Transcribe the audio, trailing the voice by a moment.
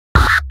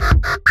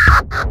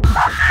Hey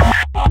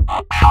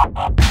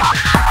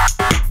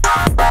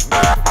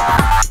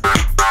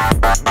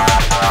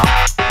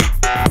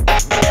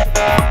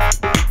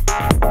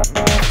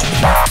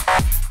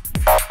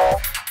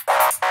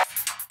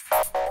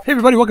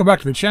everybody, welcome back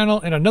to the channel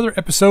and another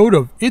episode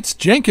of It's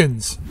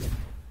Jenkins.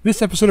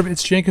 This episode of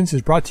It's Jenkins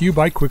is brought to you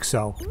by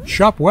Quikscell.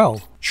 Shop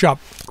well. Shop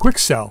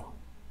Quikscell.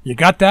 You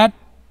got that?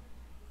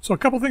 So a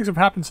couple things have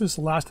happened since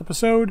the last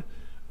episode.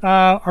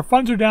 Our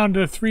funds are down to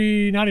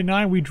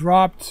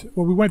 $3.99.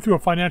 We went through a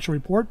financial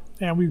report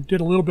and we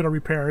did a little bit of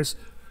repairs.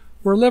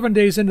 We're 11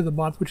 days into the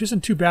month, which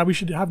isn't too bad. We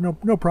should have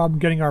no problem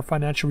getting our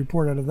financial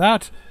report out of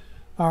that.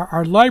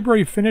 Our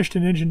library finished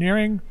in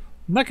engineering.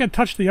 I'm not going to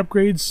touch the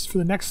upgrades for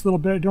the next little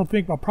bit. I don't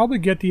think. I'll probably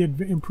get the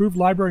improved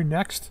library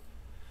next.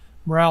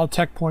 Morale,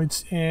 tech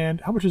points,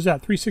 and how much is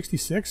that?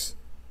 366?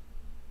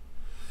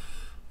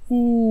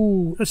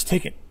 Ooh, let's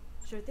take it.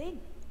 Sure thing.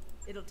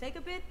 It'll take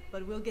a bit,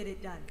 but we'll get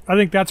it done. I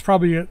think that's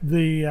probably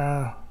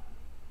the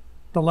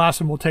last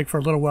one we'll take for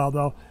a little while,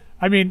 though.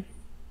 I mean,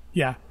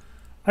 yeah.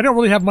 I don't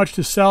really have much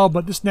to sell,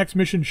 but this next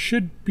mission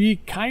should be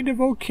kind of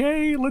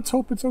okay. Let's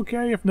hope it's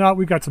okay. If not,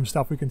 we've got some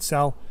stuff we can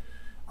sell.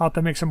 I'll have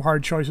to make some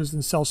hard choices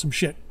and sell some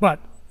shit. But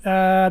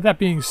that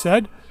being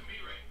said,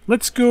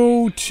 let's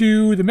go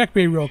to the mech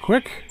bay real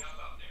quick.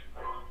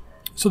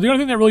 So the only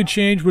thing that really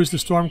changed was the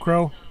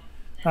Stormcrow.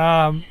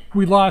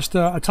 We lost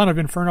a ton of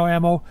Inferno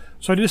ammo,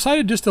 so I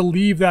decided just to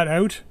leave that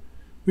out.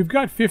 We've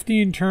got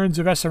 15 turns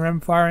of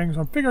SRM firing,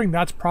 so I'm figuring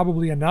that's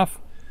probably enough.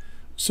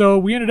 So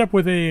we ended up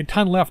with a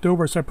ton left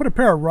over, so I put a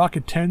pair of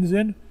Rocket 10s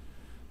in,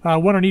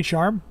 one on each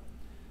arm.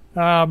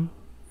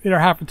 They're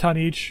half a ton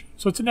each,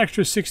 so it's an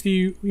extra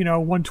 60,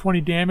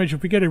 120 damage.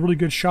 If we get a really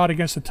good shot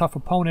against a tough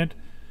opponent,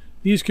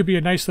 these could be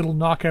a nice little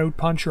knockout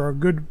punch or a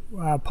good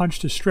punch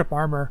to strip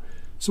armor.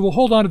 So we'll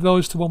hold on to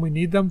those to when we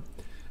need them.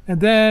 And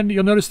then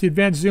you'll notice the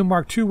Advanced Zoom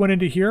Mark II went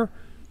into here.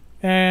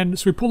 And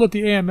so we pulled out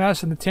the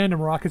AMS and the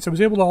tandem rockets. I was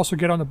able to also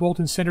get on the Bolt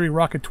Incendiary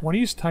Rocket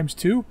 20s ×2.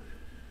 So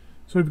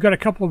we've got a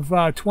couple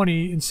of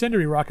 20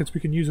 incendiary rockets we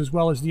can use as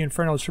well as the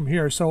Infernos from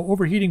here. So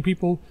overheating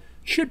people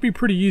should be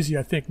pretty easy,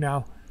 I think,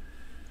 now.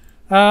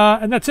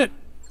 And that's it.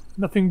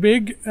 Nothing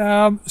big.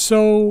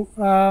 Nuke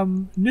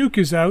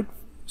is out.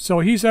 So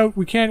he's out.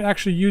 We can't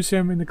actually use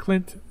him in the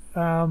Clint.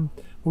 But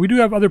we do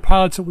have other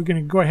pilots that we're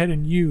going to go ahead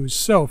and use.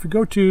 So if we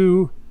go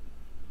to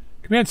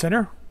Command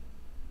Center,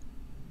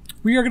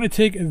 we are going to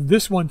take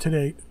this one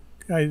today.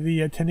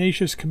 The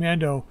Tenacious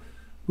Commando,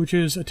 which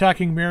is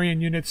attacking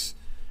Marian units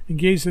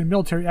engaged in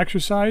military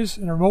exercise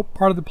in a remote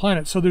part of the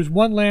planet. So there's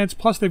one lance,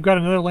 plus they've got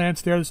another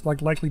lance there that's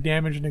like likely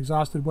damaged and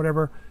exhausted,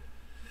 whatever.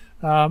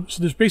 So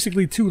there's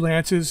basically two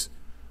lances.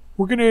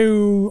 We're going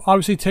to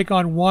obviously take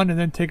on one and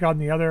then take on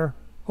the other.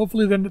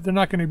 Hopefully they're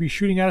not going to be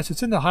shooting at us.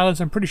 It's in the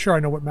Highlands. I'm pretty sure I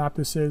know what map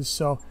this is.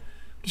 So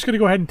I'm just going to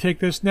go ahead and take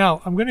this.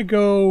 Now I'm going to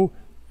go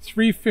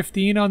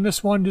 315 on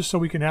this one just so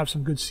we can have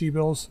some good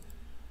C-bills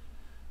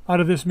out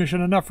of this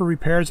mission. Enough for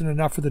repairs and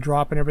enough for the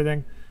drop and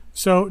everything.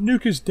 So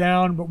Nuke is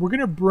down, but we're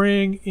going to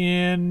bring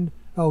in...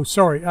 Oh,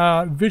 sorry.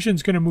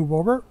 Vision's going to move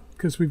over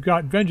because we've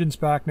got Vengeance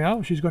back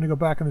now. She's going to go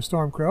back on the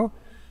Stormcrow.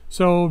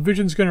 So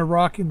Vision's going to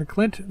rock in the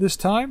Clint this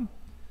time.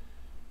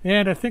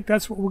 And I think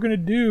that's what we're going to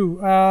do.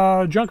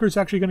 Junker's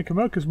actually going to come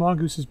out because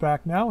Mongoose is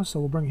back now. So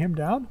we'll bring him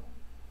down.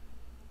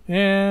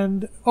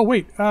 And, oh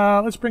wait,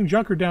 let's bring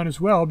Junker down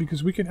as well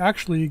because we can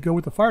actually go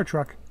with the fire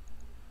truck.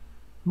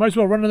 Might as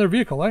well run another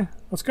vehicle, eh?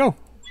 Let's go.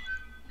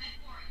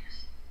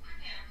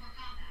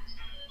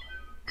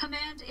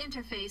 Command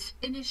interface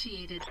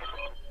initiated.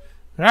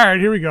 Alright,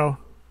 here we go.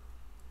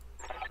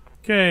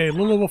 Okay, a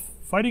little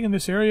fighting in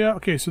this area.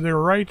 Okay, so they're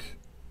right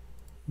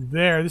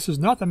there. This is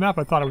not the map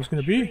I thought it was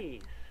going to be.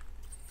 Trees.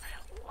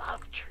 I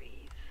love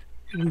trees.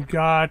 We've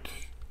got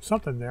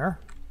something there.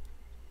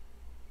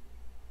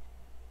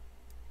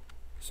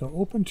 So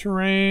open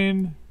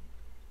terrain.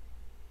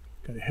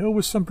 Got a hill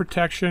with some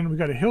protection. We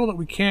got a hill that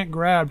we can't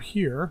grab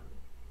here.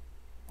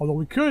 Although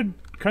we could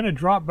kind of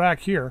drop back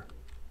here.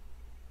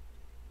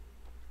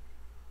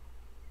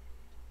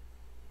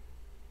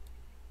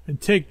 And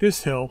take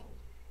this hill.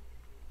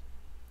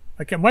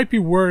 Like it might be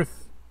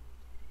worth...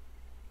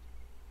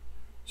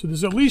 So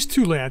there's at least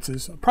two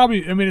lances.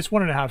 Probably, I mean, it's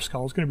 1.5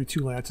 skull. It's going to be 2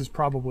 lances,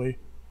 probably.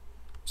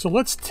 So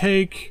let's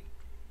take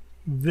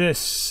this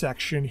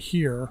section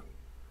here.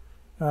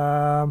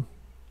 Let's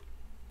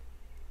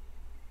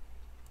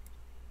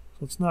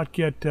not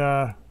get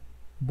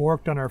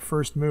borked on our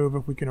first move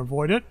if we can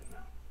avoid it.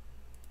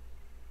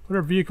 Put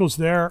our vehicles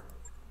there.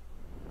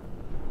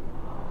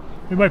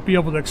 We might be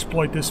able to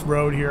exploit this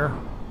road here.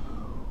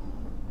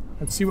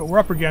 Let's see what we're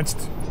up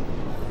against.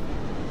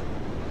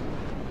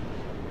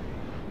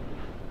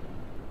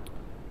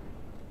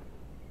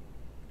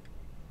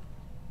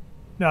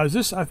 Now, is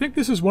this... I think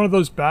this is one of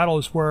those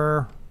battles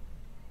where...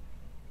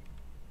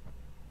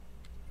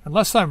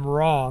 Unless I'm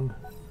wrong...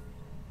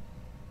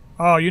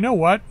 Oh, you know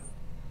what?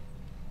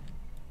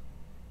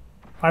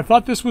 I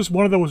thought this was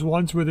one of those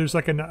ones where there's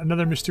like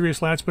another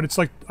mysterious lance, but it's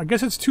like... I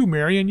guess it's 2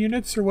 Marian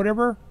units or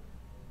whatever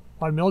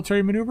on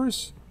military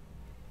maneuvers.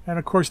 And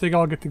of course they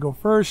all get to go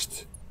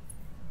first.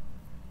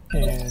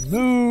 And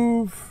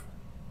move.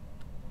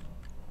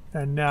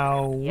 And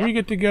now we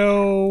get to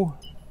go.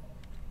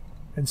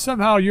 And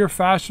somehow you're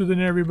faster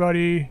than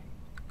everybody.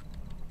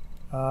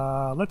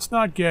 Let's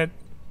not get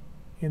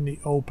in the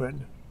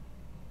open.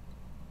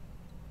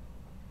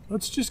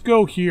 Let's just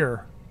go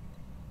here.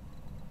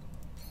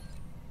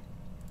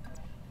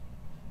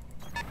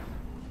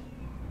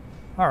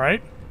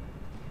 Alright.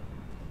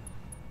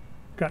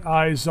 Got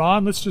eyes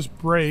on. Let's just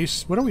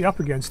brace. What are we up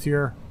against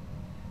here?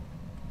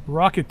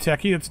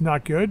 Roguetech, that's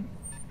not good.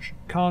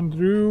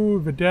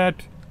 Condru,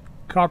 Vedette,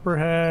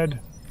 Copperhead,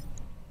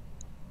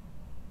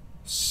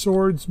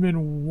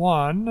 Swordsman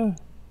 1,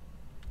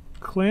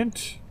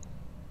 Clint,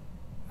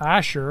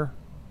 Asher,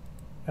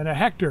 and a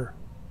Hector.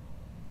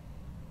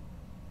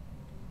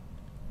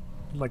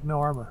 Like no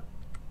armor.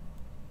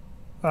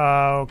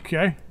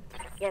 Okay.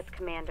 Yes,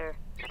 Commander.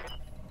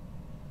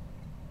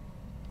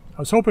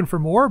 I was hoping for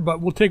more,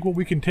 but we'll take what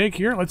we can take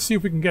here. Let's see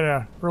if we can get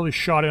an early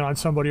shot in on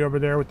somebody over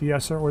there with the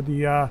SR or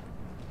the.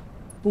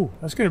 Ooh,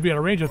 that's going to be out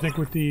of range, I think,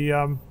 with the.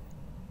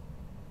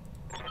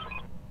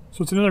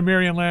 So it's another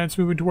Marian Lance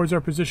moving towards our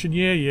position.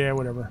 Yeah,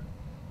 whatever.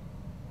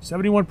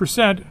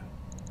 71%.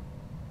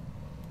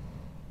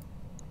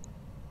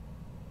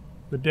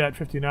 Vedette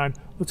 59.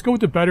 Let's go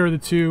with the better of the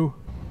two.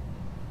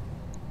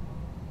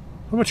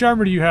 How much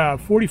armor do you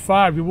have?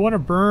 45. We want to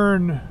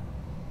burn.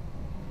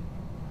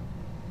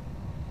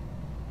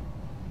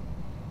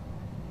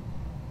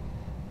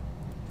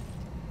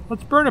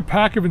 Let's burn a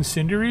pack of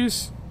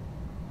incendiaries.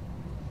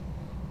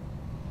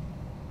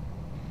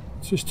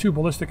 It's just 2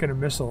 ballistic and a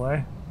missile,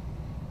 eh?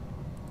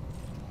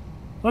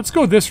 Let's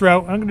go this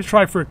route. I'm going to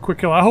try for a quick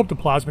kill. I hope the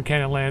plasma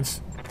cannon lands.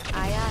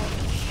 Aye, aye.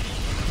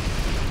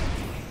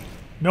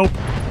 Nope.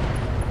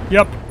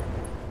 Yep.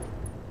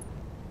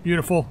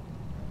 Beautiful.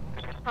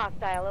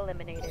 Hostile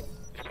eliminated.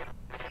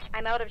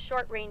 I'm out of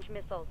short-range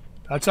missiles.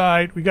 That's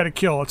alright. We got a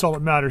kill. That's all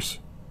that matters.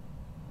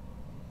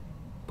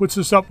 Puts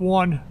us up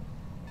 1.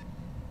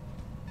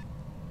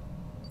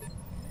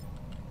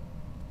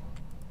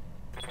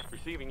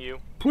 Receiving you.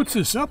 Puts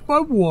us up by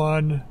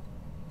 1.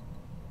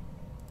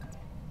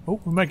 Oh,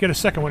 we might get a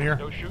second one here.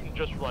 No shooting,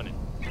 just running.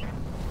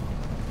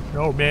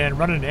 Oh man,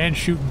 running and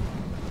shooting.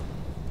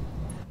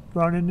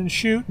 Running and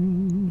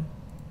shooting.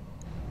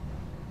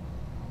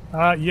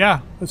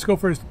 Yeah, let's go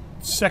for a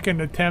second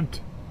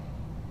attempt.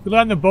 If we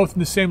land them both in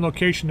the same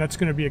location, that's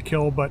going to be a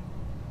kill, but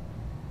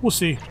we'll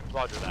see.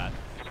 Roger that.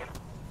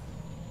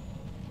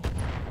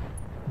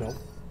 Nope,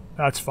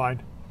 that's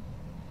fine.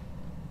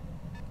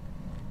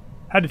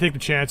 Had to take the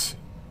chance.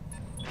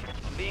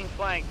 I'm being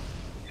flanked.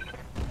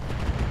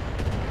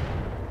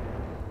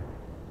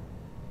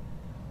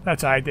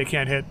 That's alright, they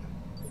can't hit.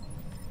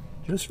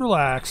 Just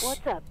relax.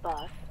 What's up,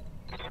 boss?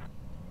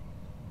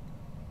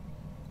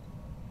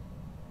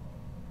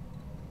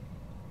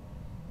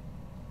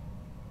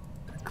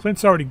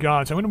 Clint's already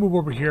gone, so I'm going to move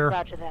over here.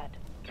 Roger that.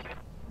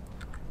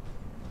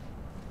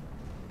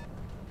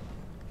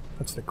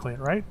 That's the Clint,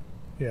 right?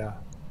 Yeah.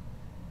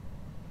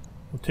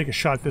 We'll take a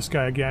shot at this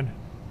guy again.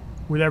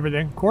 With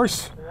everything, of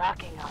course.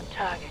 Locking on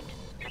target.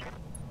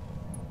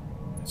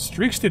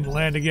 Streaks didn't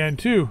land again,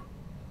 too.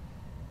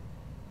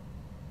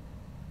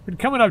 Been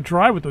coming up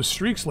dry with those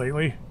streaks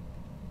lately.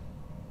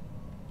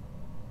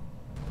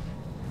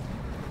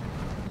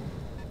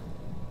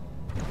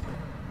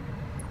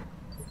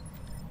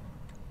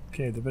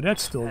 Okay, the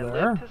Vedette's still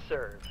there. To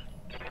serve.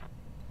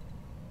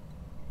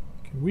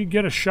 Can we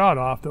get a shot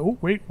off? Oh,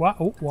 wait, what?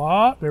 Oh,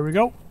 what? There we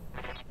go.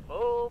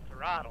 Full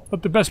throttle.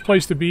 Not the best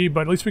place to be,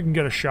 but at least we can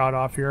get a shot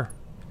off here.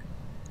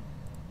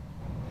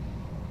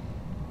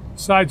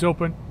 Side's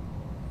open.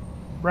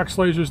 Rex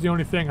laser's the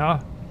only thing, huh?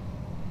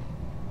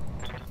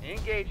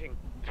 Engaging.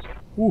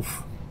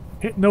 Oof.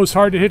 Hitting those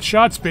hard to hit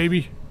shots,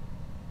 baby.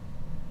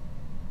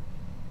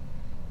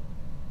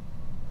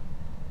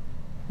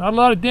 Not a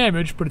lot of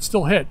damage, but it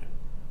still hit.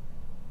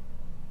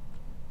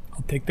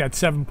 I'll take that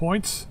 7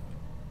 points.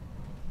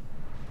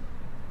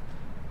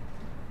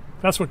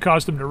 That's what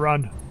caused him to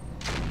run.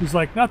 He's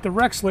like, not the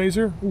Rex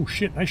laser. Ooh,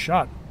 shit, nice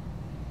shot.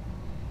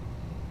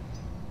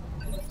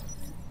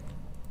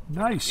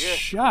 Nice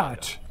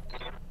shot.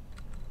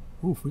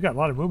 Oof, we got a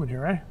lot of movement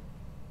here, eh?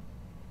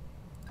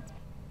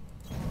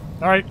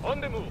 Alright.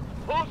 On the move.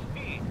 Full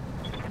speed.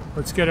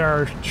 Let's get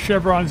our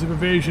chevrons of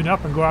evasion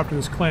up and go after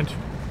this Clint.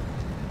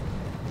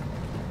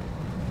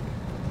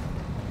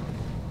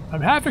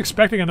 I'm half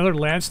expecting another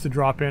lance to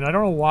drop in. I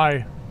don't know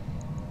why.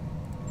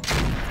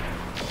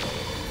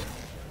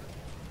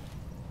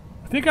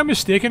 I think I'm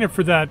mistaking it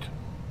for that.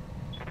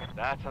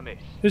 That's a miss.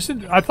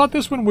 I thought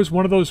this one was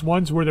one of those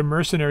ones where the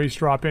mercenaries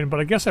drop in, but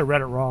I guess I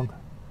read it wrong.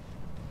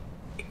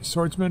 Okay,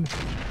 swordsman. Is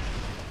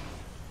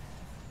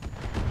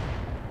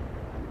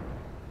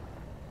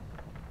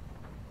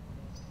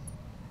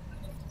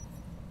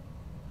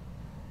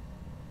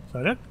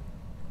that it?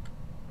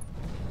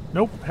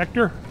 Nope,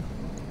 Hector.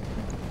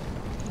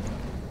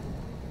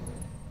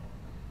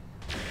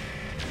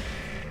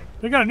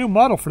 They got a new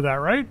model for that,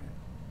 right?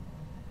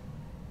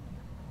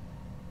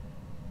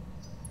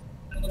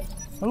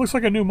 That looks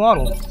like a new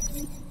model.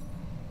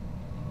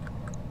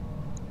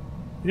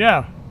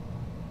 Yeah.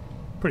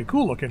 Pretty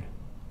cool looking.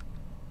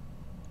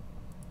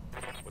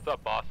 What's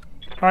up, boss?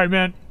 Alright,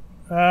 man.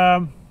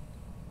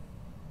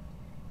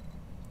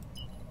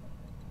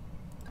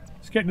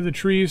 Let's get into the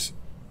trees.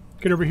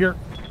 Get over here.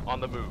 On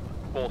the move.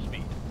 Full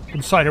speed.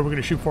 Inside here we're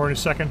going to shoot for in a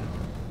second.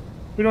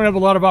 We don't have a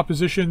lot of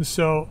opposition,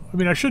 so... I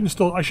mean, I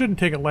shouldn't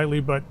take it lightly,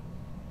 but...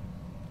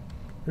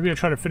 Maybe I'll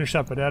try to finish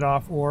that vedette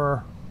off,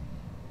 or...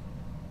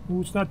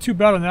 Ooh, it's not too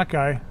bad on that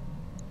guy. A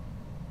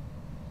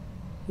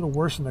little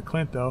worse than the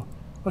Clint, though.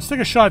 Let's take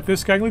a shot at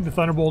this guy. Leave the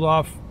Thunderbolt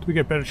off till we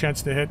get a better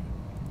chance to hit.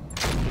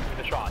 Give me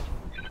the shot.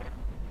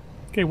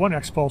 Okay, one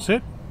X-Pulse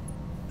hit.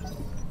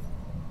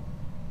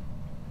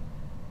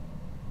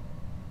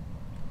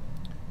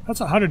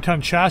 That's a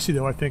 100-ton chassis,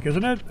 though, I think,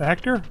 isn't it? The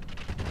Hector?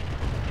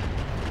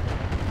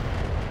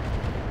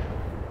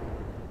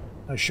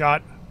 A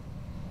shot.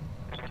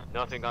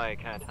 Nothing I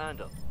can't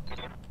handle.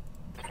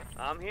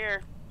 I'm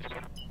here.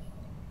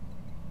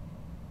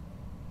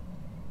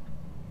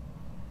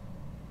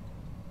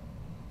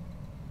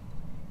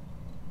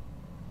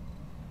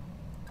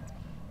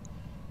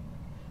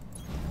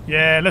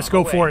 Yeah, let's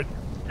go for it.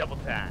 Double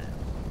time.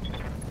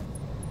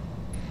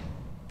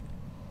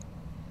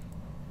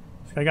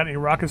 This guy got any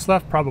rockets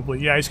left? Probably.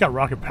 Yeah, he's got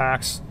rocket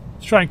packs.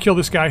 Let's try and kill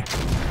this guy.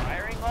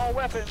 Firing all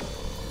weapons.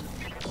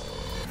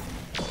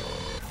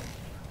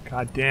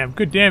 God damn.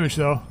 Good damage,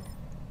 though.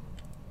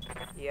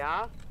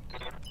 Yeah?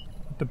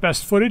 Not the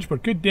best footage,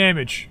 but good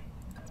damage.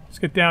 Let's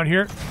get down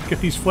here. Get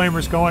these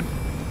flamers going.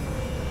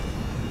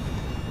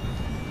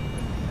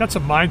 Got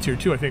some mines here,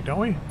 too, I think, don't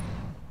we?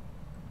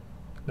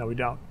 No, we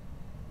don't.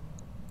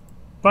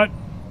 But,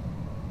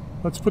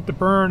 let's put the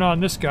burn on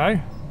this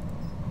guy.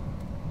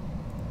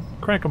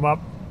 Crank him up.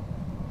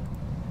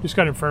 Just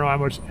got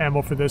Inferno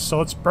ammo for this, so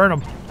let's burn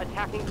him.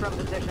 Attacking from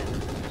position.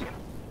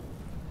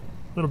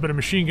 A little bit of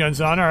machine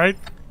guns on, alright.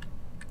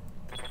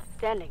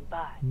 Standing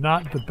by.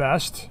 Not the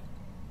best.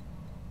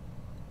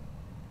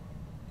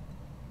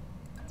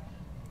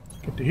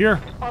 Get to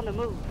here. On the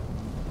move.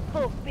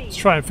 Full speed. Let's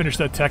try and finish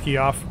that techie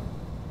off.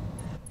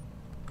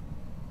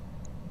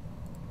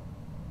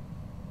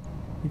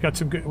 We got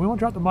some good... We want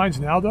to drop the mines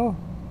now, though?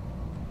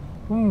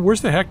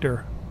 Where's the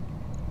Hector?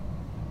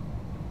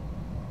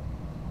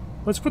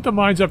 Let's put the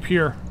mines up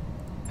here.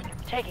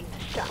 Taking the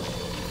shot.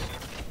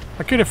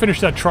 I could have finished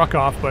that truck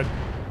off, but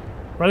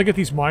I'd rather get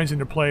these mines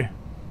into play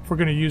if we're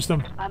going to use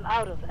them. I'm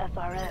out of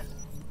SRM.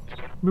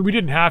 I mean, we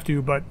didn't have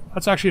to, but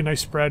that's actually a nice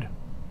spread.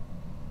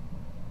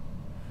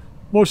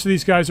 Most of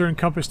these guys are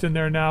encompassed in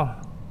there now.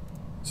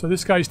 So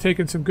this guy's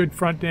taking some good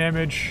front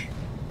damage.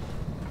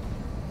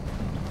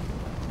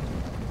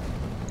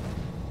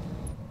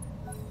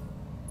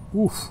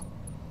 Oof.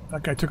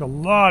 That guy took a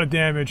lot of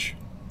damage.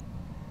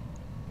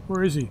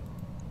 Where is he?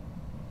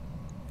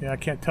 Yeah, I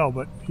can't tell,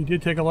 but he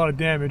did take a lot of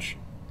damage.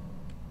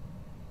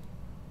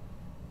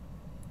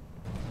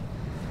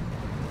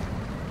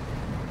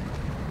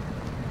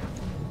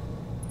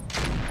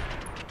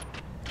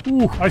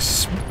 Ooh,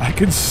 I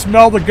can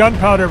smell the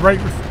gunpowder right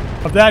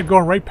of that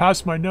going right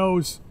past my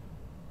nose.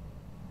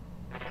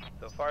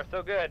 So far,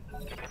 so good.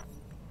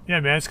 Yeah,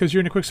 man, it's because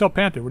you're in a Quikscell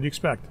Panther. What do you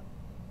expect?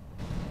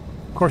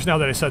 Of course, now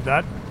that I said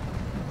that.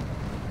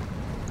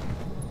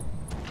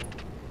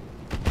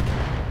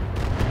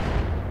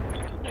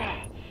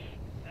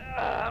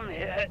 I'm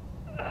hit.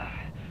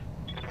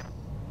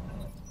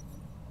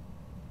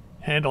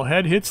 Handle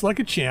head hits like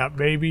a champ,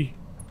 baby.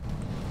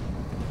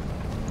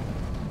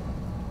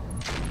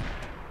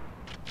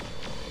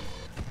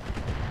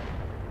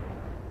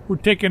 We're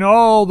taking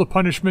all the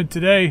punishment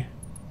today.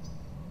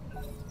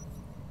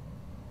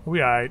 We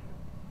alright.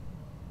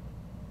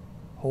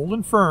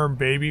 Holding firm,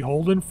 baby.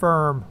 Holding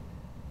firm.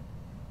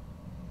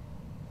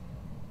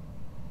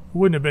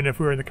 Wouldn't have been if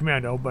we were in the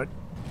commando, but...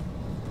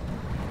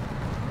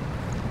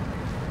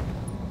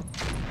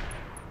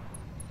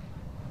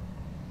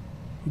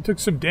 He took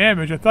some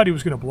damage. I thought he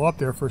was going to blow up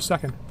there for a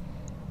second.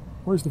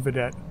 Where's the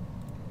vedette?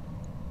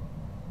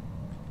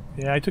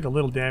 Yeah, I took a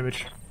little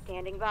damage.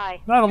 Standing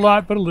by. Not a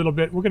lot, but a little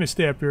bit. We're going to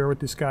stay up here with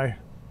this guy.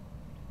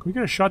 Can we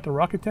get a shot to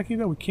Roguetech,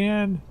 though? We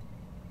can.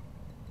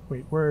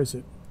 Wait, where is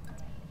it?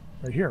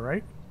 Right here,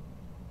 right?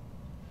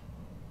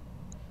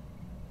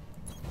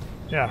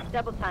 Yeah.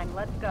 Double time.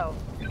 Let's go.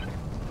 Do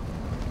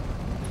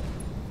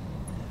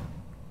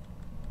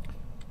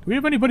we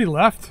have anybody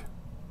left?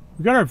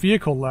 We got our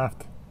vehicle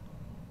left.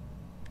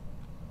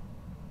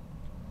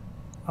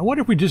 I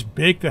wonder if we just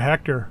bake the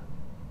Hector.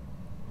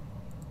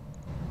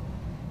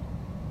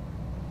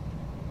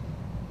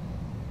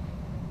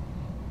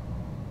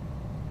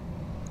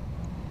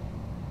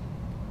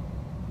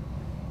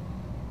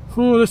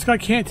 Ooh, this guy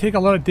can't take a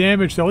lot of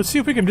damage, though. Let's see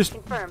if we can just...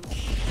 Confirmed.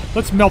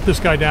 Let's melt this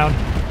guy down.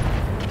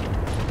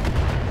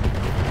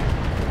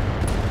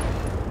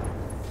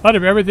 Out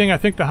of everything, I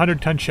think the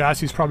 100-ton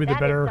chassis is probably the That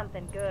better, is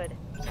something good.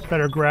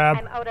 better grab.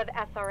 I'm out of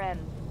SRM.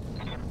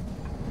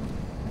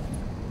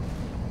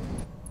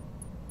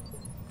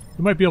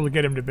 We might be able to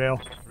get him to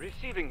bail.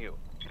 Receiving you.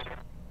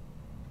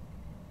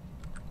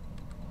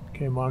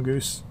 Okay,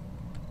 Mongoose.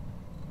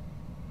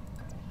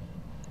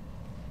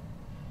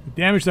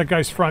 Damage that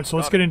guy's front, so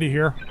let's get into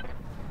here.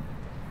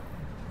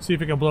 See if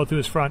we can blow through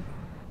his front.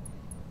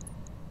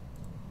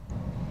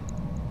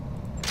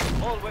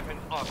 All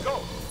weapons are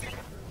go.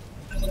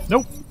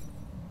 Nope.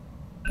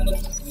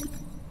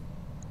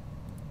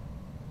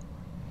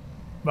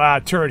 Ah,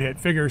 turret hit.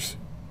 Figures.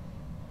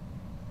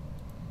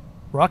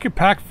 Rocket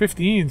pack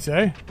 15s,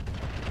 eh?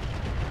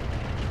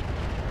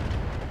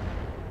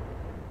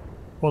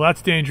 Well,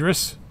 that's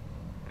dangerous.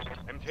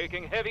 I'm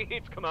taking heavy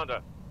hits,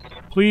 Commander.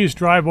 Please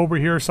drive over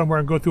here somewhere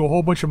and go through a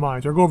whole bunch of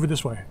mines, or go over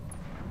this way.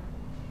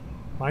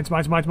 Mines,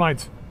 mines, mines,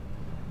 mines.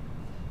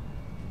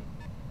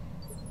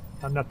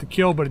 Not enough to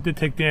kill, but it did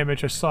take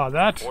damage. I saw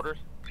that. Orders.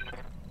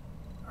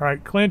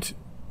 Alright, Clint.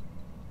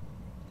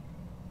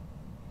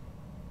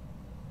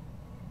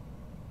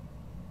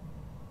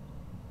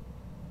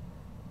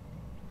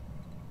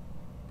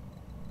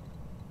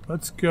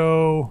 Let's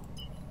go.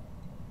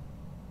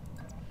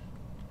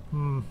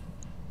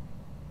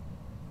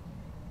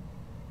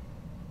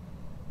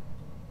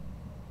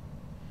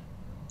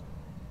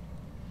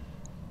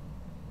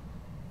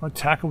 Want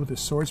to tackle with the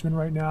swordsman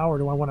right now, or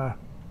do I want to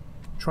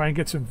try and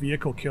get some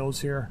vehicle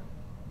kills here?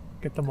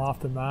 Get them off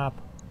the map.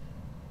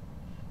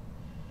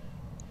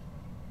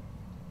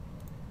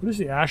 What does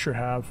the Asher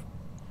have?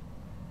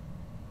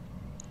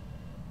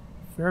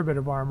 Fair bit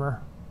of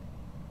armor.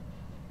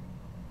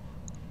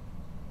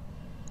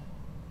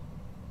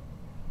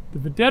 The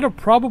Vedette will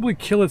probably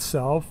kill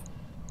itself.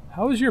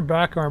 How is your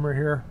back armor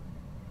here?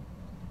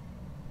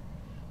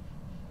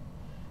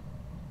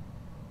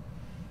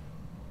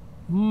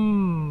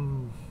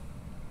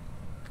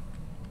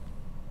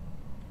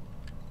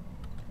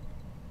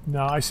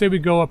 No, I say we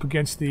go up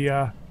against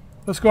the,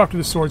 let's go after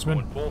the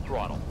swordsman. Full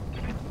throttle.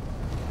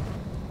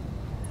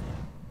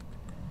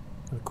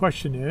 The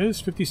question is,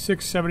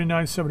 56,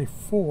 79,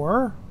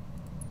 74.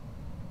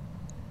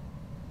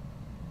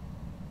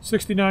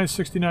 69,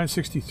 69,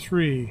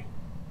 63.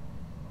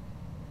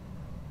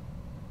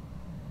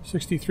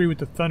 63 with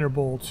the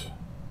Thunderbolt.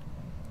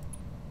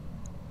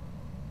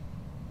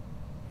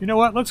 You know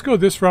what? Let's go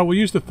this route. We'll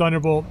use the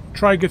Thunderbolt.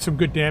 Try and get some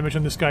good damage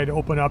on this guy to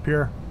open up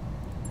here.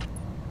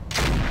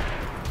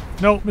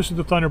 No, missed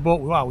the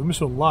Thunderbolt. Wow, we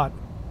missed a lot.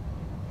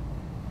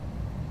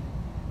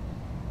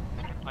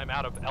 I'm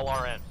out of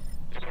LRN.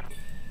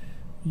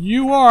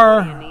 You are...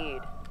 What do you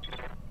need?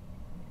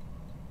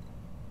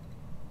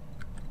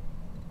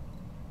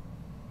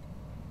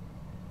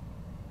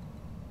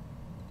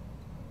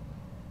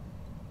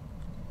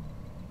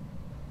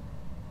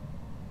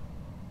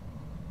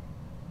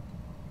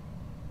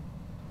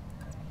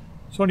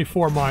 It's only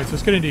 4 mines.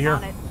 Let's get into here.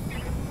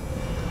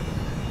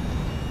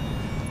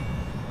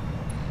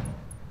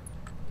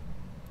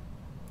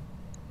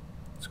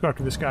 Let's go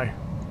after this guy.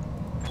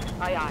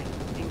 Aye, aye.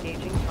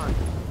 Engaging target.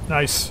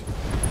 Nice.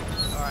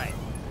 Alright.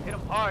 Hit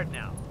him hard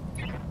now.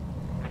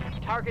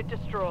 Target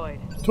destroyed.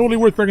 Totally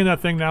worth bringing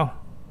that thing now.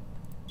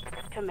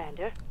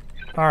 Commander.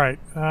 Alright.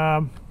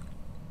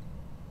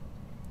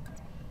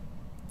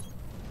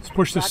 Let's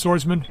push this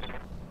swordsman.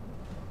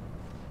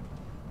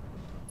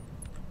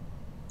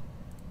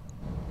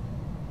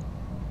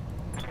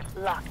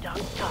 Locked on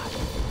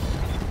target.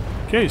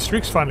 Okay,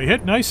 streak's finally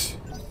hit. Nice.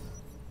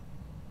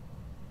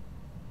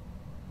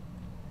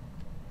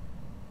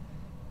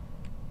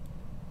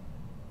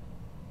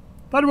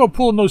 Thought about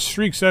pulling those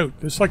streaks out.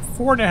 There's like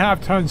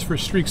 4.5 tons for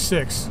streak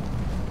 6.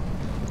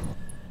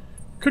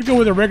 Could go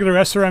with a regular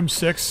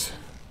SRM-6,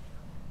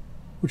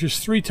 which is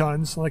 3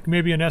 tons. Like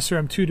maybe an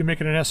SRM-2 to make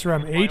it an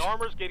SRM-8. My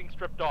armor's getting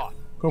stripped off.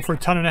 Go for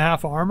 1.5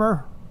 tons of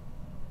armor.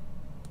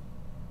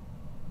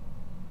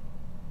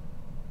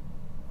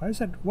 Why is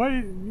that? What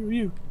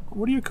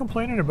are you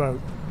complaining about?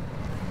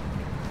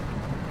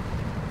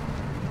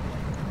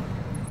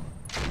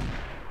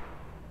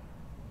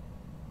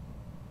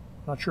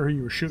 Not sure who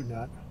you were shooting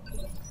at.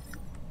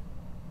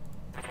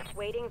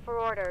 Waiting for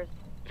orders.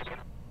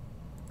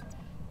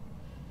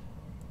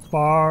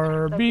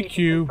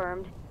 Barbecue. Location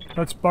confirmed.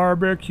 Let's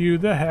barbecue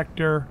the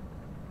Hector.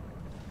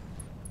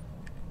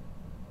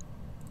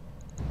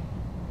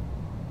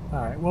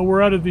 Alright, well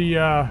we're out of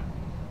the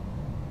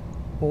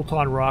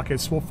bolt-on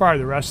rockets. We'll fire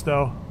the rest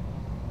though.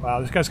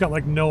 Wow, this guy's got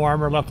like no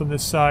armor left on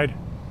this side.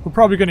 We're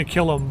probably going to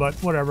kill him, but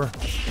whatever.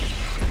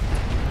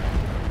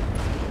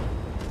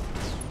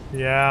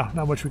 Yeah,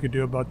 not much we could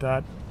do about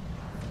that.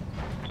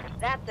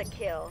 That's a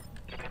kill.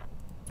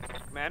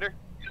 Commander?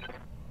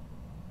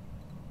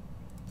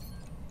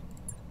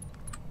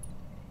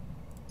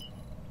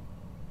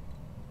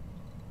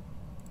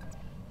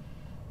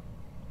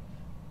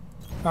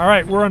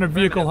 Alright, we're on a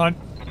vehicle hunt.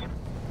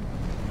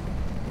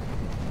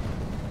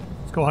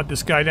 Let's go hunt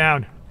this guy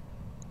down.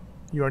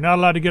 You are not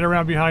allowed to get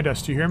around behind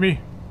us, do you hear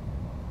me?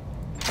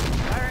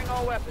 Firing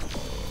all weapons.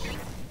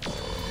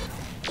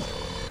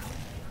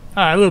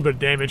 Ah, a little bit of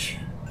damage.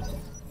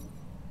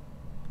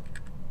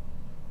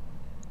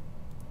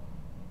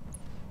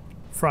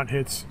 Front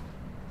hits.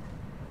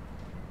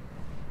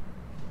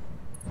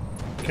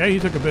 Okay, he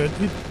took a bit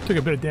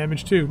of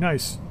damage too.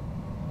 Nice.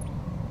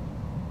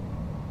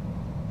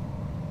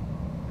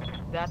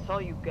 That's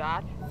all you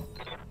got?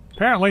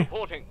 Apparently.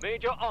 Reporting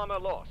major armor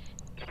loss.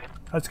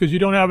 That's because you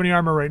don't have any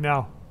armor right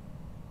now.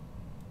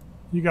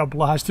 You got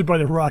blasted by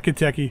the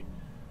Roguetech.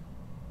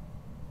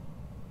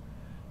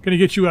 Gonna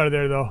get you out of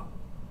there, though.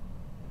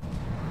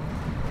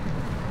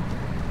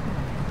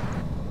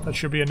 That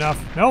should be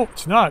enough. No,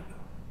 it's not.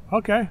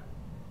 Okay.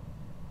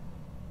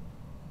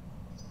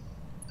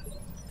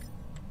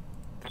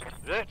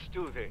 Let's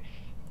do this.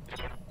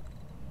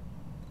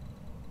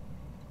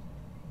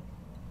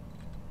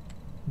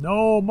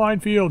 No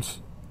minefields.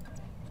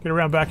 Get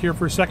around back here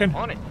for a second.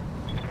 On it.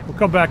 We'll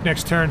come back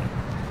next turn.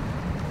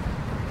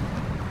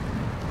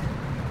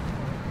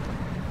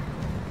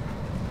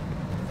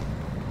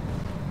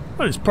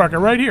 I'll just park it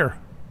right here.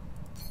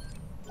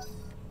 Do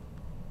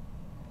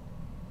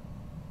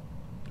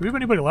we have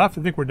anybody left?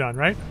 I think we're done,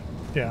 right?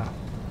 Yeah.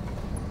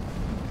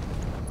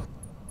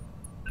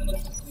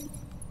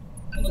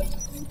 Okay,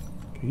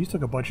 he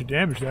took a bunch of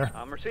damage there.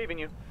 I'm receiving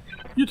you.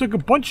 You took a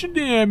bunch of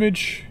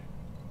damage.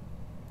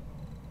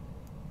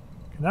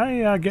 Can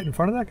I get in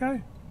front of that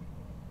guy?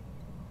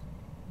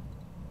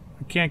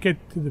 I can't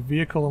get to the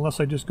vehicle unless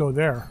I just go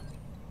there.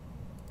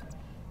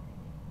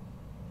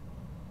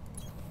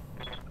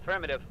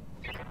 Affirmative.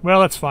 Well,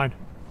 that's fine.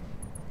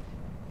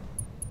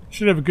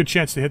 Should have a good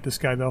chance to hit this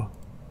guy, though.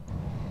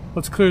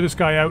 Let's clear this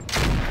guy out.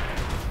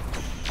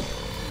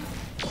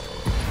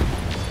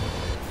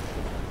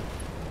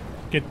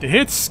 Get the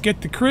hits,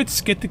 get the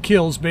crits, get the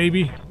kills,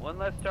 baby. One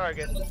less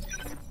target.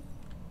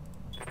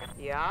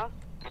 Yeah?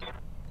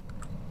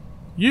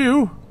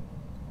 You,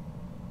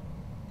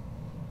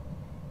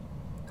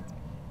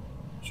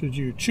 should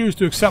you choose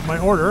to accept my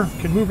order,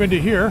 can move into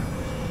here.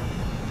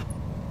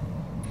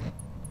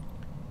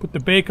 Put the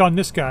bake on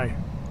this guy.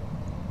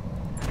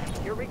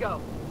 Here we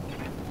go.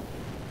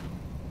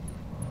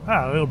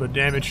 Ah, a little bit of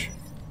damage.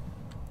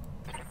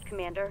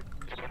 Commander.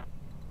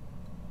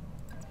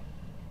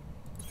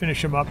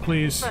 Finish him up,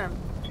 please. Firm.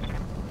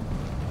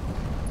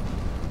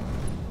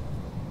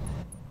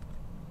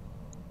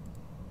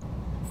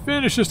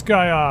 Finish this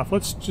guy off.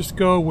 Let's just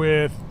go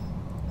with...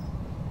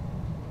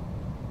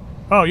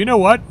 Oh, you know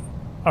what?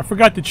 I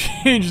forgot to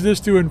change this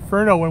to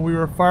Inferno when we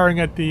were firing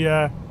at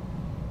the...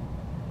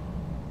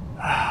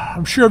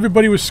 I'm sure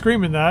everybody was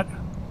screaming that.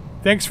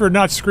 Thanks for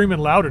not screaming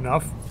loud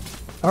enough.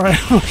 Alright,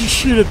 we'll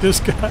shoot at this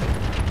guy.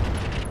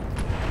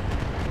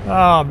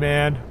 Oh,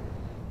 man.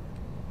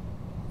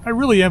 I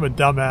really am a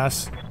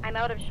dumbass. I'm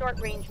out of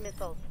short-range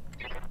missiles.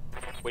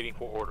 Waiting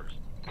for orders.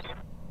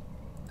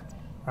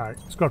 Alright,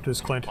 let's go up to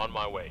this Clint. On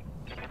my way.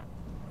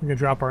 We're gonna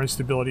drop our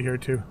instability here,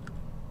 too.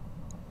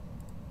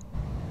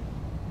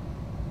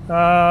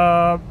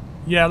 Yeah,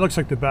 it looks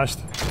like the best.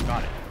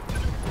 Got it.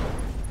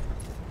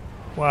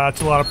 Wow,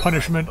 that's a lot of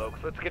punishment. Folks,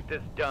 let's get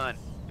this done.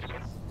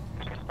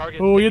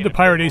 Target Oh, you had the taken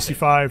Pirate at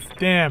AC5.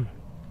 Damn.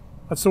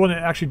 That's the one that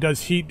actually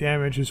does heat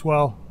damage as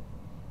well.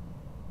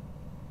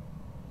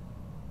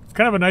 It's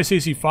kind of a nice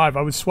AC5.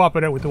 I would swap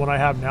it out with the one I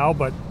have now,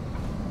 but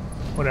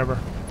whatever.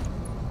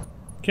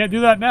 Can't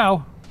do that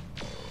now.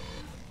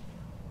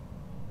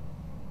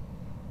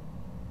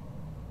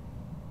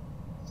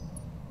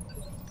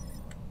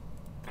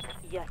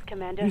 Yes, At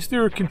Commander. least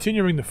they're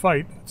continuing the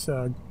fight. It's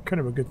kind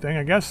of a good thing,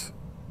 I guess.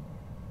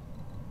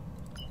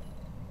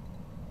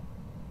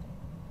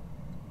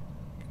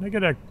 Can I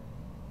get a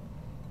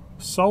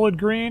solid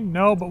green?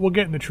 No, but we'll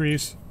get in the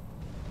trees.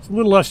 It's a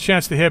little less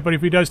chance to hit, but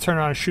if he does turn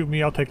around and shoot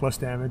me, I'll take less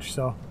damage,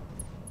 so...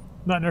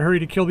 Not in a hurry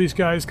to kill these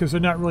guys, because they're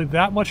not really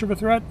that much of a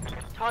threat.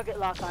 Target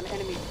lock on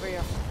enemy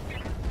rear.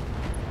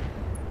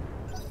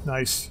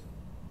 Nice.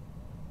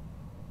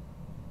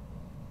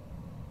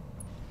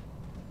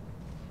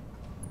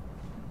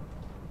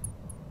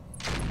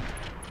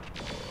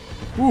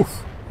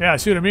 Oof. Yeah,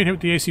 see what I mean? Hit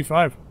with the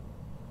AC5.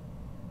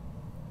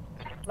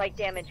 Light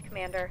damage,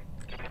 Commander.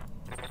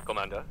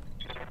 Commander.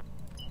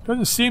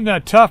 Doesn't seem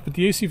that tough, but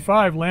the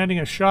AC5 landing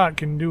a shot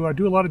can do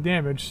a lot of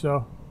damage,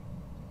 so...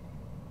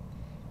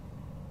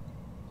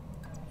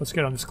 Let's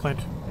get on this Clint.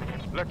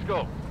 Let's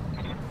go.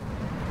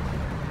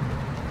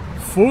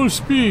 Full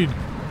speed! Do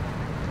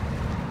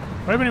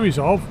I have any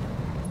resolve?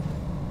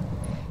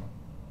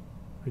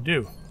 I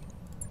do.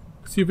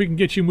 See if we can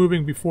get you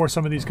moving before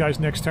some of these guys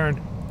next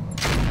turn.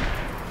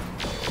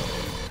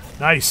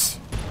 Nice!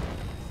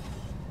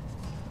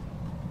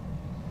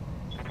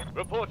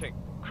 Reporting.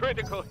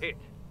 Critical hit.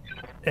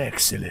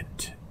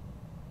 Excellent.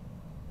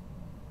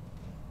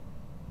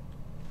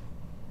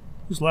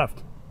 Who's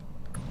left?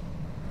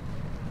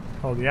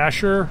 Oh, the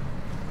Asher.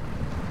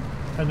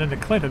 And then the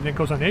Clint, I think,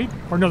 goes on 8?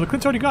 Or no, the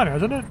Clint's already got it,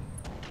 hasn't it?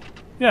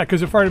 Yeah,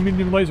 because it fired a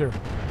medium laser.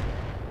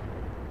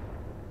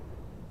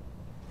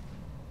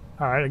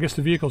 Alright, I guess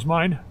the vehicle's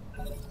mine.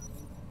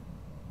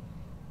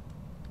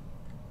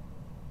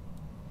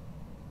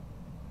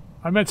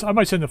 I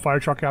might send the fire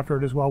truck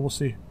after it as well, we'll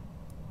see.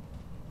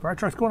 Fire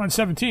truck's going on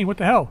 17, what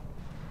the hell?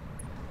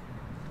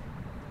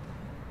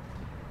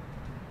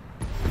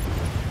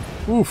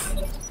 Oof.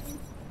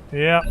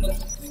 Yeah.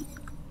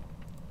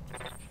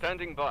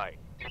 Standing by.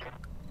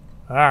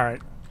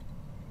 Alright.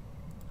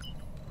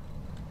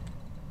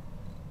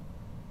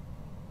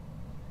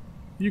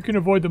 You can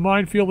avoid the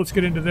minefield, let's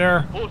get into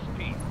there. Full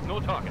speed. No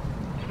target.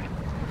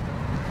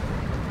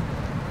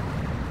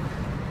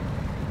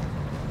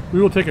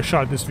 We will take a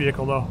shot at this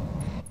vehicle, though.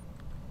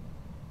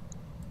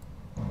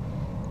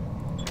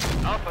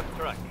 Alpha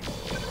strike.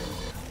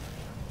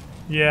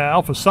 Yeah,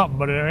 Alpha something,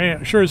 but it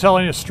ain't, sure as hell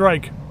ain't a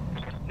strike.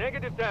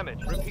 Negative damage.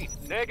 Repeat.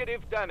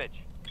 Negative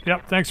damage.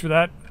 Yep, thanks for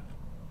that.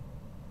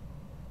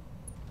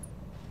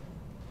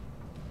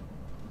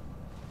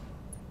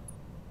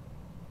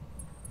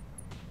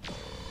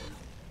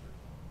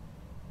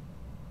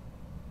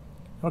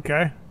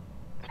 Okay.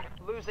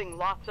 Losing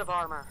lots of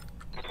armor.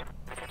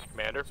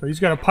 Commander. So he's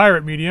got a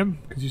pirate medium,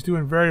 because he's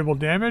doing variable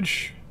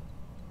damage.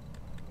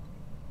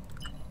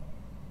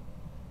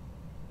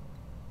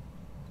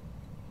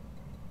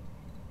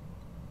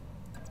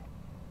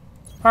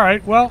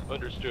 Alright, well,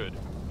 Understood.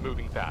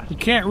 Moving fast. you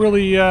can't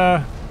really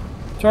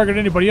target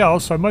anybody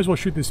else, so I might as well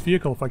shoot this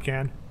vehicle if I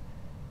can.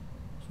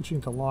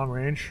 Switching to long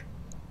range.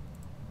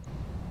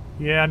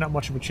 Yeah, not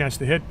much of a chance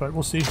to hit, but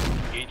we'll see.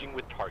 Engaging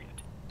with target.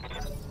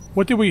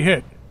 What did we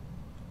hit?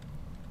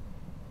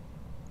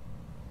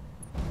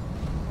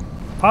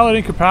 Pilot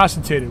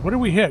incapacitated. What did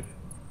we hit?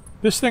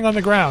 This thing on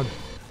the ground.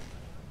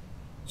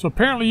 So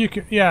apparently you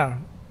can, yeah,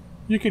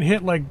 you can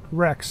hit like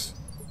Rex.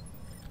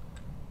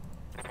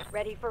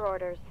 Ready for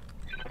orders.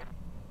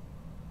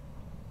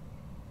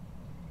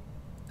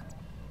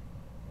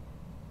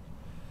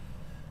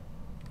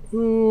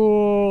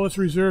 Ooh, let's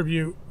reserve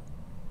you.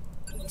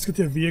 Let's get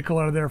the vehicle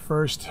out of there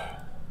first.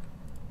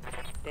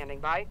 Standing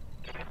by.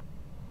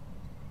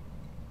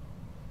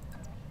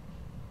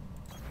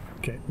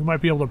 Okay, we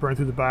might be able to burn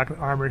through the back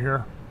armor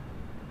here.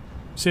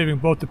 Saving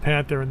both the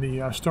Panther and the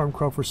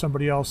Stormcrow for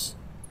somebody else.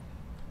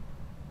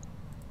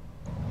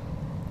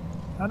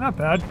 Not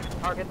bad.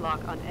 Target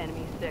lock on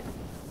enemy 6.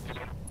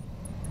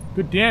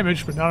 Good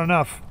damage, but not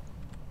enough.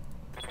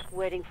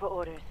 Waiting for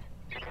orders.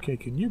 Okay,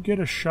 can you get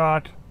a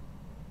shot?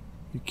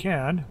 You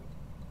can.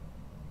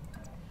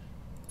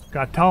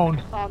 Got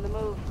tone. On the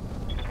move.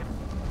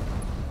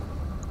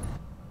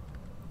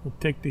 We'll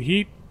take the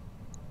heat.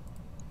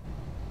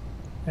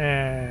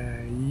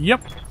 And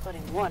yep.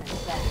 Putting one in the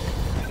back.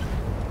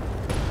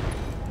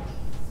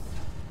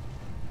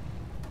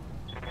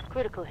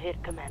 Critical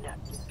hit, Commander.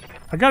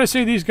 I gotta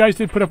say, these guys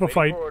did put up a Waiting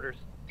fight. for orders.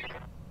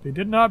 They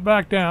did not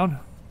back down.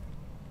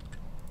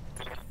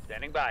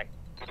 Standing by.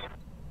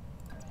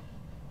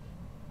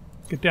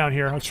 Get down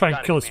here. Let's try and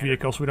Got it, kill this Commander.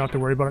 vehicle so we don't have to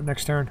worry about it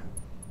next turn.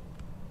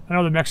 I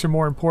know the mechs are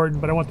more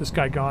important, but I want this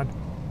guy gone.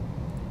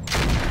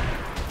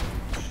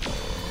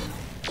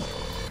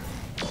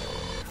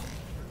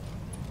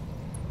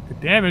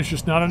 Good damage,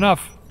 just not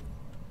enough.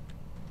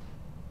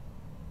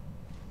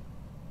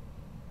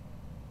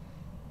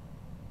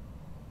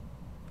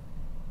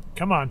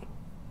 Come on.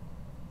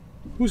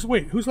 Who's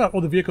left? Oh,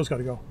 the vehicle's got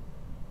to go.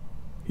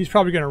 He's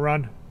probably going to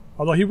run.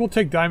 Although he will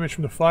take damage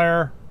from the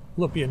fire.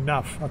 Will it be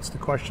enough? That's the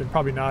question.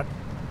 Probably not.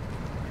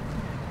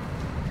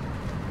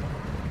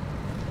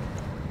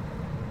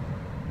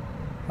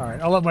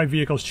 Alright, I'll let my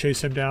vehicles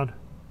chase him down.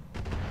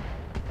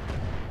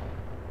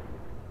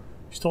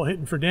 He's still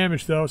hitting for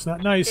damage, though. It's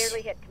not nice.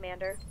 Barely hit,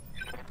 Commander.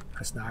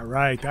 That's not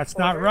right. That's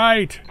not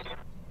right.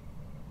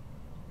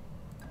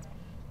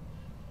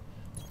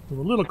 Move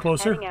a little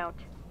closer. Heading out.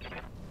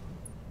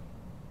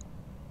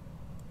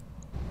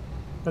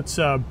 Let's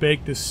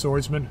bake this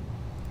swordsman.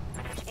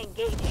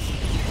 Engaging.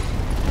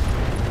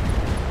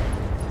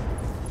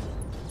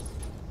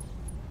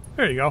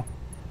 There you go.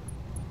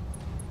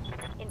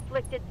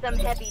 Inflicted some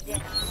heavy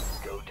damage.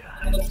 Go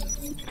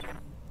time.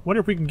 Wonder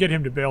if we can get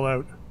him to bail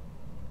out.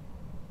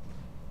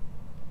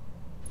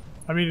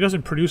 I mean, it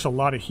doesn't produce a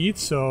lot of heat,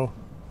 so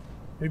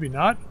maybe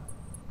not.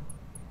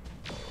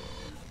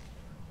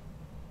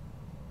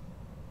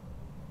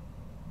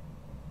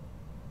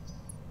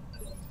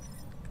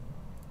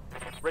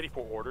 Ready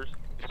for orders.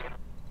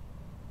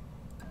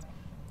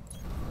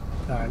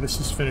 Alright, let's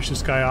just finish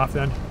this guy off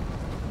then.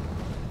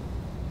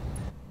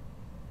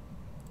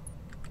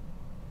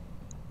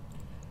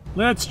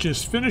 Let's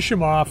just finish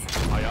him off.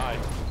 Aye, aye.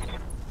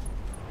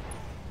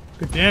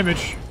 Good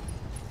damage.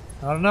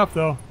 Not enough,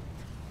 though.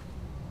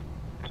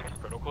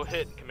 Critical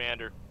hit,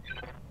 Commander.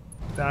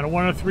 Down to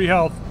 1 of 3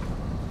 health.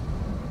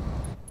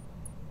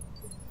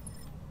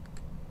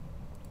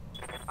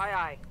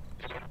 Aye,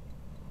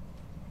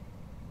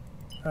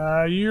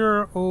 aye.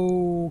 You're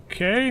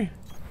okay?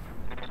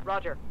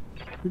 Roger.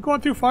 We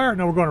going through fire?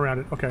 No, we're going around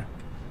it. Okay.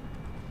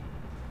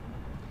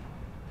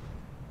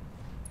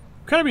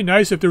 Kind of be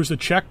nice if there was a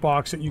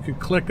checkbox that you could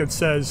click that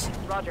says,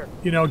 Roger.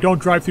 you know, don't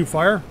drive through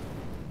fire.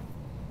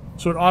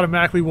 So it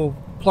automatically will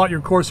plot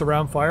your course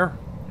around fire.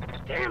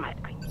 Damn it,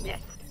 I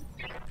missed.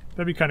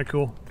 That'd be kind of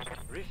cool.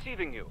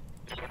 Receiving you.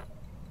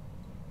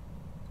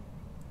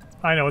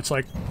 I know, it's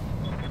like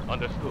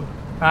Understood.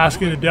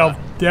 asking the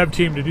dev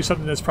team to do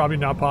something that's probably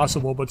not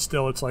possible, but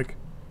still, it's like,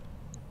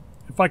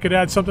 if I could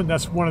add something,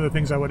 that's one of the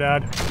things I would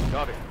add.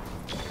 Copy.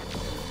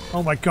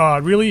 Oh my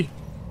god, really?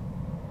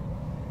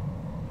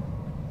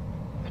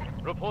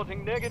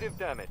 Reporting negative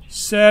damage.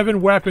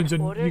 7 weapons,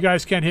 and you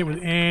guys can't hit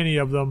with any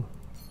of them.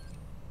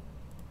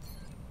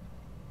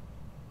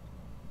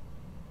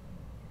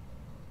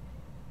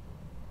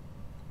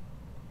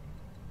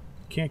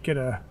 Can't get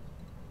a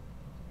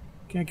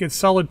Can't get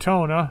solid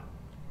tone, huh?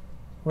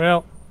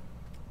 Well,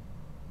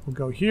 we'll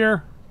go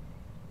here,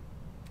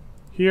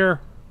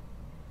 here,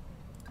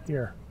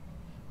 here.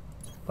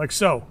 Like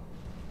so.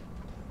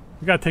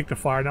 We gotta take the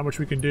fire, not much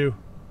we can do.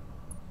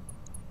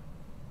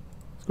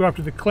 Let's go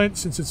after the Clint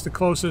since it's the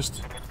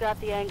closest. Got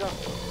the angle.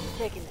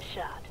 Taking the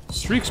shot.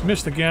 Streaks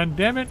missed again,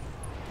 damn it.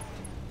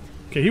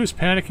 Okay, he was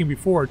panicking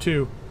before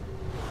too.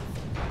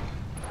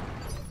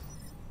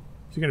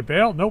 Is he gonna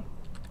bail? Nope.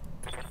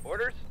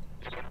 Orders?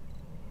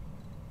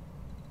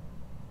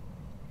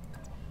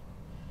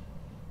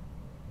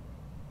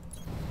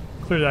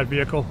 Clear that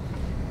vehicle.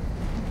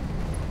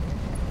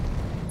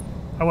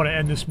 I want to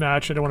end this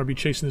match. I don't want to be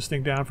chasing this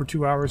thing down for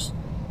 2 hours.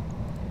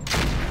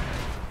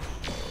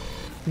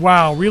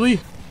 Wow,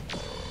 really?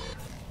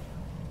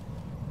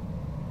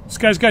 This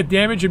guy's got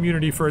damage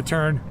immunity for a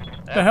turn.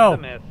 What the hell?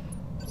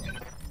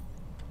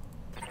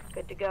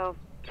 Good to go.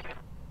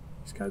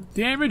 He's got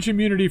damage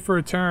immunity for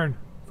a turn.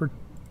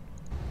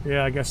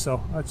 Yeah, I guess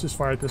so. Let's just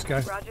fire at this guy.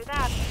 Roger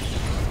that.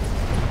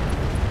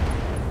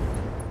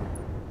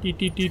 Deet,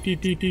 deet, deet, deet,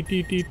 deet, deet,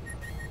 deet, deet.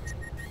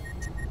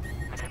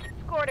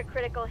 Scored a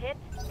critical hit.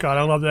 God,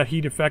 I love that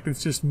heat effect.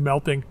 It's just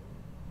melting.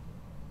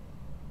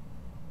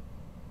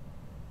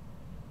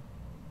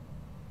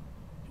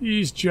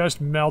 He's just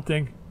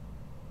melting.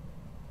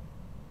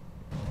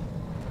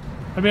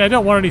 I mean, I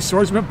don't want any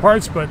swordsman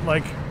parts, but,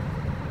 like...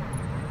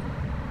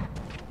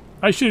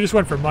 I should have just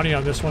went for money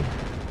on this one.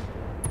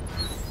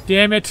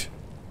 Damn it.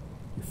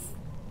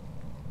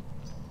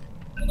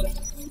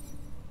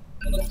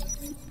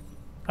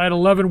 I had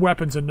 11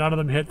 weapons and none of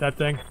them hit that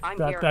thing.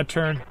 That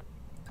turn.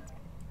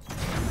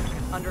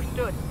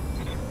 Understood.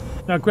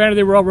 Now, granted,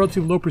 they were all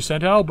relatively low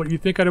percentile, but you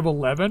think out of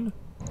 11,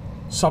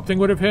 something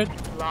would have hit?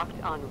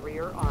 Locked on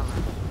rear armor.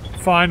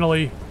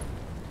 Finally.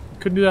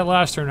 Couldn't do that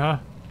last turn, huh?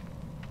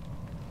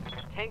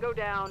 Tango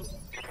down.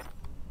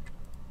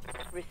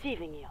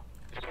 Receiving you.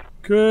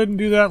 Couldn't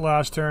do that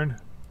last turn.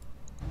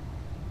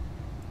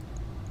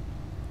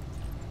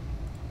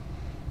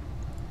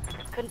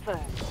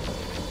 Confirmed.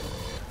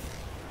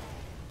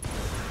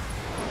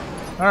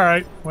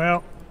 Alright,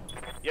 well,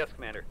 Yes,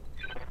 Commander.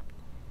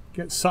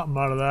 get something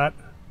out of that.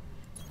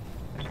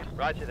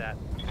 Roger that.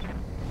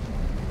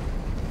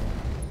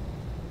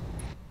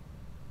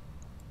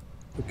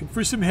 Looking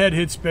for some head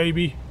hits,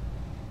 baby.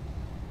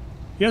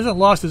 He hasn't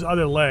lost his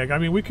other leg. I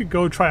mean, we could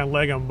go try and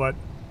leg him, but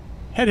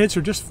head hits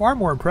are just far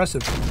more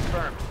impressive.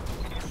 Confirmed.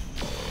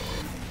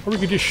 Or we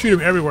could just shoot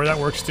him everywhere. That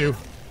works too.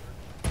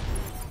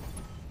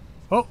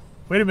 Oh,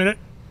 wait a minute.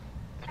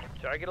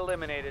 Target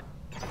eliminated.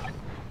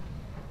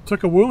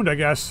 Took a wound, I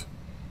guess.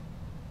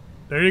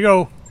 There you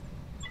go.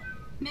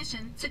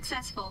 Mission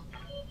successful.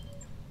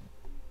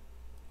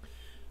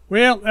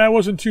 Well, that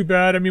wasn't too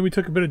bad. I mean, we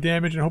took a bit of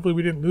damage, and hopefully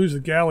we didn't lose the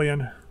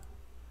galleon.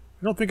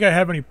 I don't think I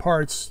have any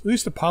parts. At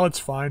least the pilot's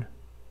fine.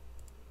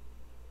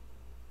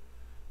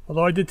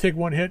 Although I did take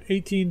one hit.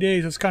 18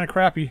 days. That's kind of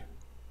crappy.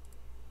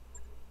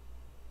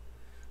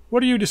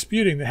 What are you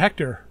disputing? The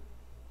Hector.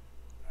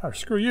 Oh,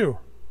 screw you.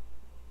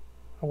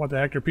 I want the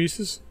Hector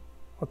pieces.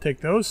 I'll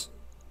take those.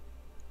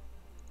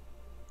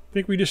 I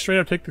think we just straight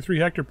up take the 3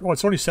 Hector... Oh,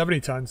 it's only 70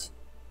 tons.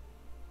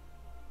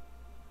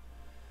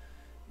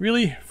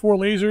 Really? 4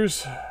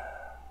 lasers?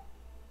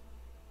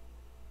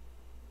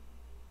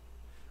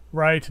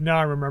 Right, now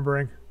I'm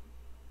remembering.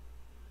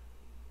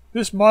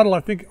 This model, I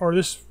think, or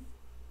this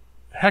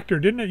Hector,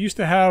 didn't it used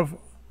to have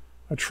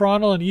a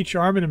Tronal in each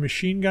arm and a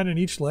machine gun in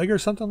each leg or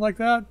something like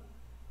that?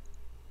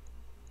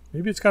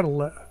 Maybe it's got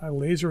a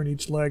laser in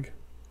each leg.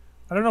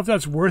 I don't know if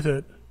that's worth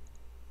it.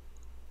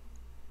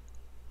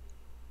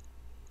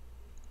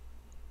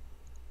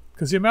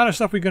 Because the amount of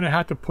stuff we're going to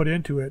have to put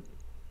into it.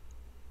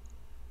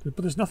 But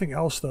there's nothing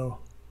else, though.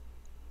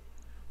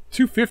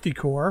 250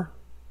 core.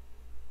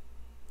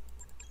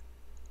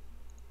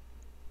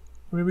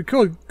 I mean, we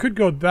could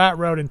go that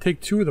route and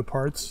take 2 of the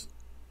parts.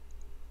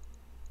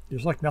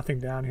 There's like nothing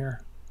down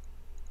here.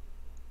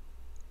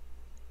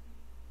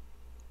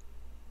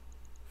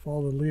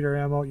 Follow the leader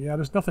ammo. Yeah,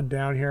 there's nothing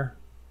down here.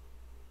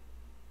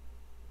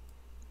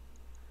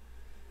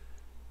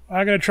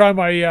 I'm going to try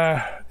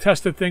my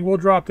tested thing. We'll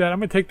drop that. I'm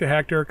going to take the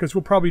Hector because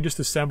we'll probably just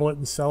assemble it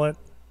and sell it.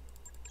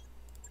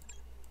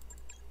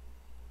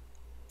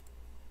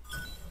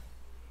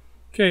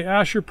 Okay,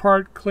 Asher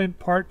part, Clint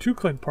part, 2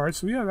 Clint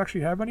parts. Do we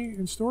actually have any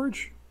in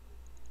storage?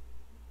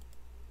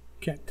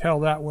 Can't tell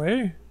that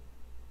way.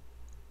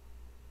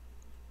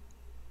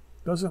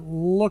 Doesn't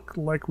look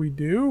like we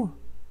do.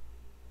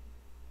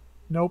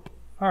 Nope.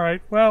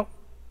 Alright, well.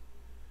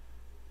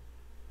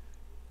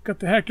 Got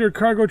the Hector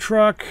cargo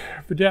truck,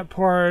 Vedette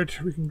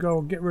part. We can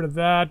go get rid of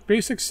that.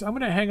 Basics, I'm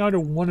going to hang on to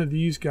one of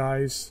these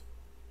guys.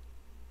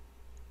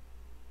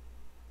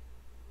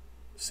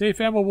 Safe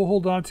ammo we'll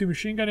hold on to.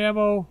 Machine gun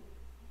ammo.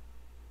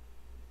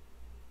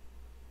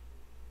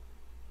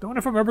 Don't know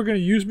if I'm ever going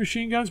to use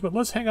machine guns, but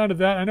let's hang on to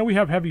that. I know we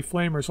have heavy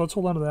flamers, so let's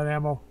hold on to that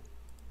ammo.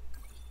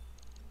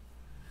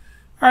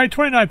 Alright,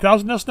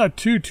 29,000. That's not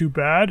too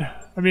bad.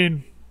 I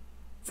mean,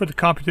 for the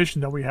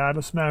competition that we had,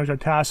 let's manage our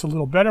tasks a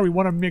little better. We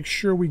want to make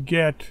sure we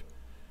get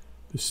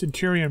the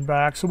Centurion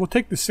back. So we'll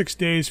take the 6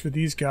 days for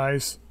these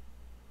guys.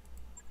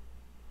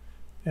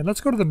 And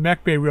let's go to the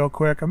mech bay real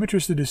quick. I'm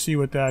interested to see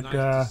what that Nice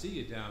to see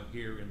you down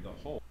here in the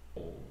hole.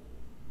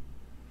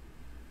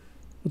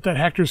 what that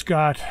Hector's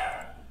got.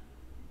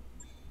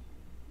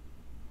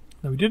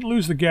 Now we didn't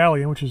lose the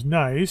galleon, which is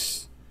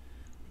nice.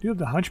 We do have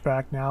the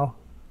Hunchback now.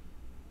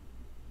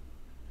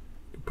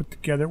 Put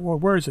together. Well,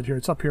 where is it here?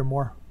 It's up here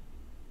more.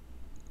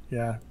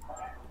 Yeah,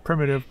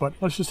 primitive. But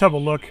let's just have a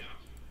look.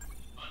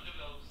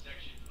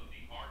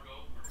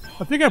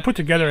 I think I put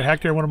together a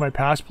Hector in one of my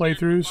past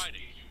playthroughs.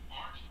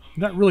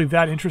 I'm not really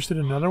that interested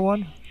in another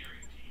one.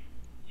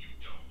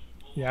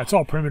 Yeah, it's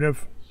all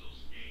primitive.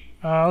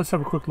 Let's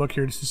have a quick look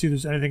here just to see if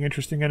there's anything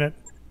interesting in it.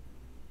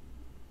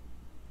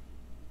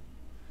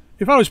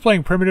 If I was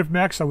playing primitive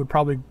mechs, I would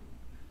probably,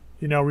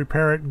 you know,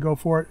 repair it and go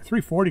for it.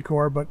 340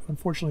 core, but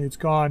unfortunately it's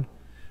gone.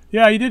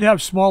 Yeah, he did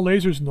have small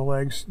lasers in the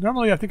legs.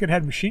 Normally I think it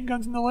had machine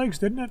guns in the legs,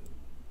 didn't it?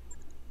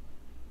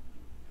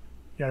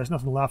 Yeah, there's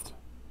nothing left.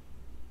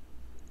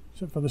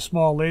 Except for the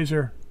small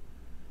laser.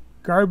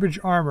 Garbage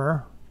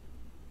armor.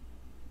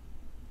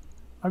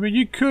 I mean,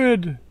 you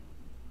could...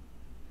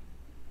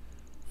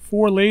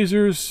 4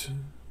 lasers.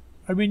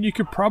 I mean, you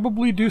could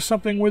probably do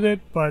something with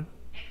it, but...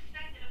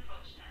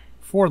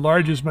 4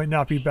 larges might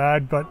not be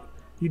bad, but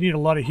you need a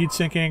lot of heat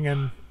sinking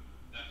and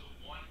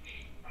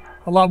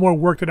a lot more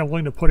work than I'm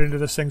willing to put into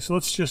this thing, so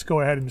let's just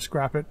go ahead and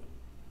scrap it.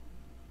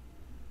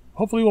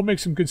 Hopefully we'll make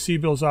some good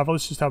C-bills off.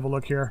 Let's just have a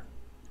look here.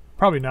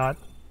 Probably not.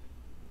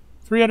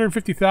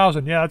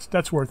 350,000, yeah,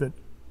 that's worth it.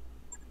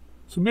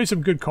 So we made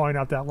some good coin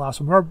out that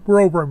last one.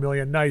 We're over $1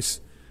 million, nice.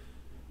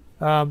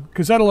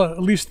 Because that'll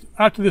at least,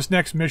 after this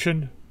next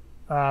mission,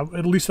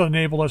 at least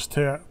enable us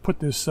to put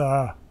this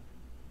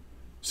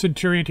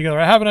Centurion together.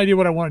 I have an idea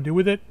what I want to do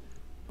with it,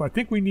 but I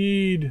think we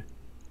need...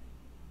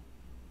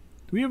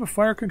 Do we have a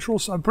fire control?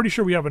 I'm pretty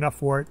sure we have enough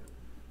for it.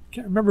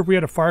 Can't remember if we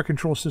had a fire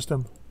control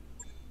system.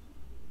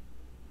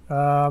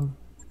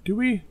 Do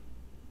we?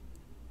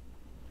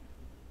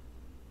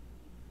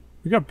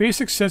 We got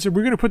basic sensor.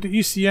 We're going to put the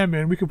ECM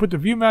in. We can put the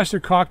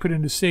Viewmaster cockpit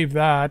in to save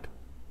that.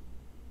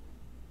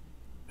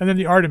 And then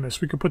the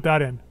Artemis, we could put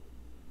that in.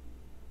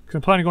 Because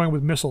I'm planning on going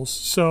with missiles.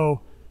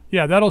 So,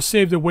 yeah, that'll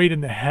save the weight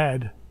in the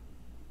head.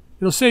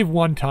 It'll save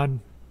 1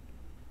 ton.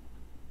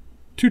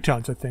 2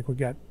 tons, I think, we'll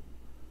get.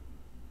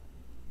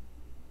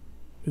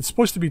 It's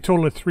supposed to be a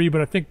total of 3,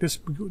 but I think this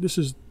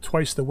is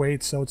twice the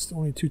weight, so it's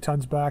only 2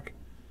 tons back.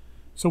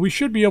 So we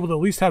should be able to at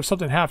least have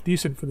something half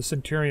decent for the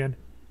Centurion,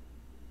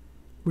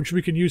 which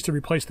we can use to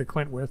replace the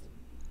Clint with.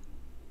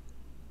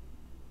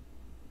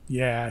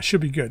 Yeah,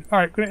 should be good.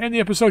 Alright, going to end the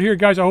episode here,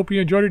 guys. I hope you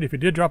enjoyed it. If you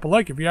did, drop a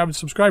like. If you haven't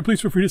subscribed,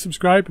 please feel free to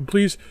subscribe. And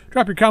please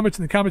drop your comments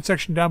in the comment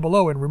section down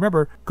below. And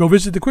remember, go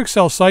visit the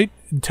Quikscell site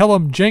and tell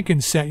them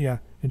Jenkins sent you.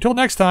 Until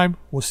next time,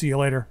 we'll see you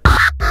later.